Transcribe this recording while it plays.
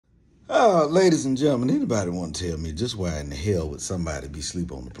Ladies and gentlemen, anybody want to tell me just why in the hell would somebody be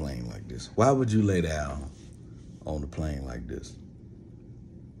sleep on the plane like this? Why would you lay down on the plane like this?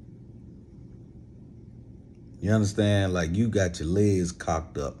 You understand? Like you got your legs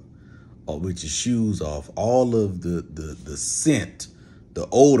cocked up or with your shoes off. All of the scent, the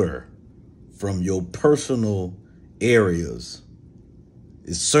odor from your personal areas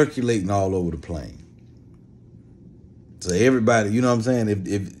is circulating all over the plane. So everybody, you know what I'm saying?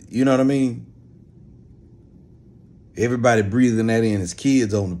 If you know what I mean? Everybody breathing that in as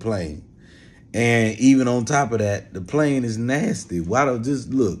kids on the plane. And even on top of that, the plane is nasty. Why don't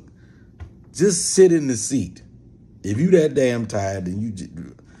just sit in the seat. If you that damn tired, then you just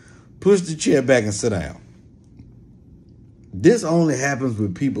push the chair back and sit down. This only happens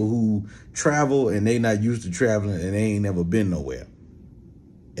with people who travel and they not used to traveling and they ain't never been nowhere.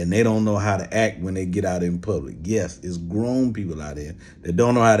 And they don't know how to act when they get out in public. Yes, it's grown people out there that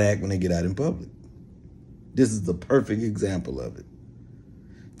don't know how to act when they get out in public. This is the perfect example of it.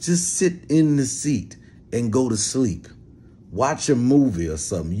 Just sit in the seat and go to sleep. Watch a movie or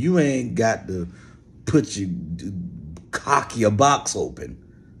something. You ain't got to cock your box open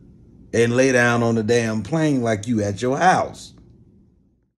and lay down on the damn plane like you at your house.